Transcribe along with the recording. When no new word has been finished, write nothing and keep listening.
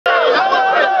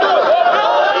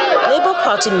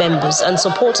party members and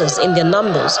supporters in their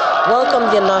numbers welcomed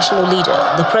their national leader,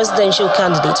 the presidential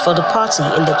candidate for the party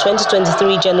in the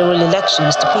 2023 general election,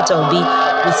 Mr. Peter Obi,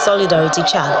 with solidarity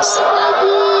chants.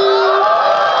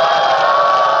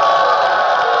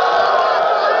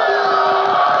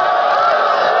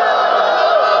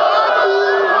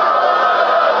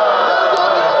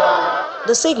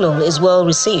 The signal is well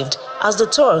received as the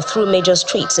tour through major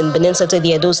streets in Benin, the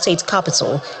Edo State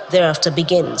capital, thereafter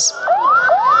begins.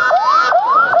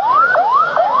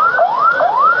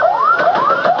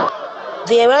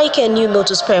 The Eraike New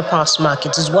Motor Spare Parts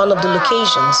Market is one of the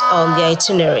locations on the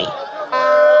itinerary.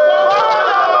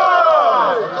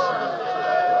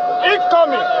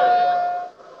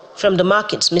 From the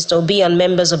markets, Mr. Obi and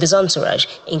members of his entourage,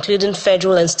 including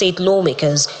federal and state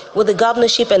lawmakers, with the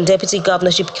governorship and deputy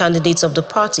governorship candidates of the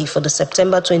party for the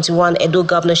September 21 Edo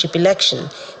governorship election,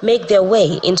 make their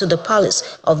way into the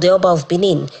palace of the Oba of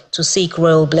Benin to seek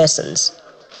royal blessings.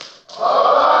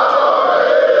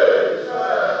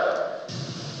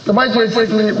 So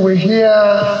majestically, we're here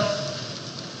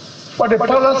for the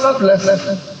palace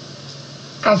blessing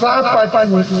as our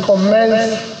party will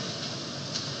commence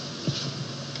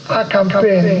our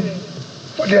campaign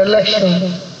for the election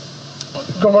of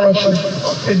the governorship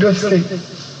of Edo State.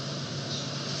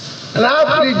 And our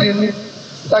pleading,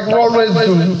 like we always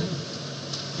do,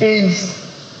 is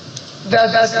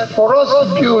that for us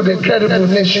to build a credible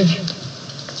nation,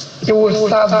 it will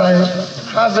start by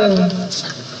having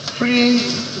free,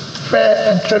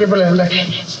 fair, and credible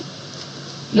elections.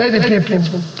 Let the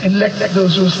people elect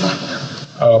those who stand.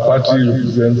 Our party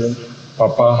represents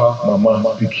Papa,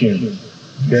 Mama, Pikin,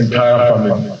 the entire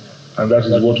family, and that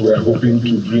is what we are hoping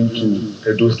to bring to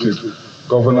Edo State.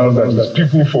 Governance that is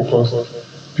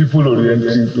people-focused,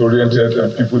 people-oriented,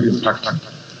 and people-impacting.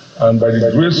 And by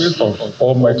the grace of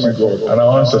Almighty God and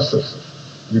our ancestors,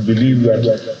 we believe that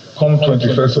come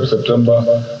 21st of September,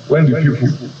 when the people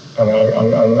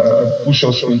push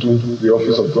us into the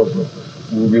office of government,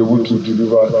 we will be able to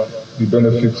deliver the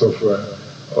benefits of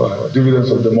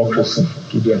dividends of democracy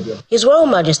to them. His Royal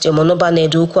Majesty Omonoba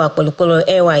Nedu Akpolokpolo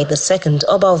Ewa II,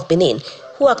 Oba of Benin,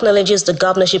 who acknowledges the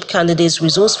governorship candidate's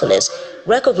resourcefulness,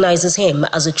 recognizes him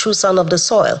as a true son of the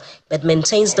soil, but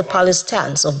maintains the palace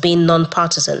stance of being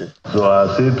non-partisan. So I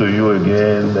say to you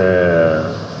again,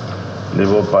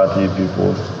 Labour Party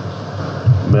people,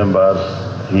 members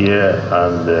here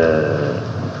and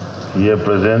here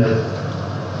present,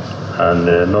 and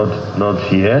not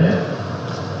here.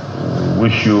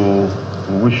 Wish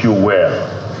you well.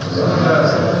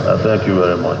 Thank you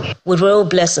very much. With royal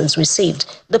blessings received,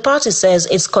 the party says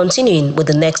it's continuing with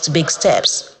the next big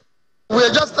steps. We're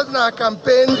just starting our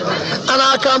campaign, and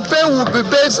our campaign will be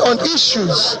based on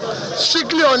issues,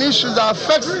 strictly on issues that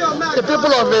affect the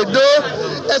people of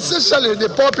Edo, especially the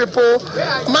poor people.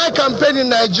 My campaign in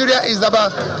Nigeria is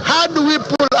about how do we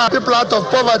pull our people out of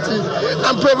poverty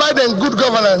and provide them good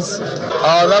governance.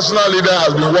 Our national leader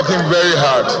has been working very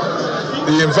hard.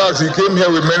 In fact, he came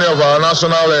here with many of our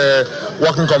national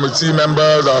working committee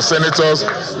members, our senators.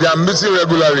 They are meeting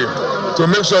regularly to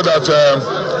make sure that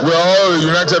we are all a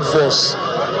united force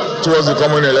towards the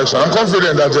coming election. I'm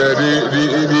confident that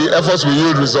the efforts will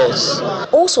yield results.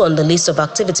 Also on the list of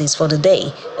activities for the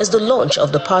day is the launch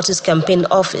of the party's campaign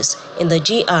office in the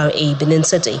GRA Benin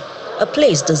City, a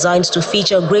place designed to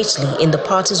feature greatly in the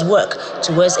party's work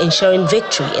towards ensuring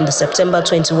victory in the September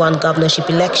 21 governorship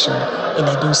election in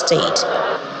Edo State.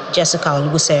 Jessica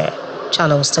Oluwusere,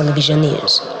 Channels Television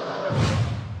News.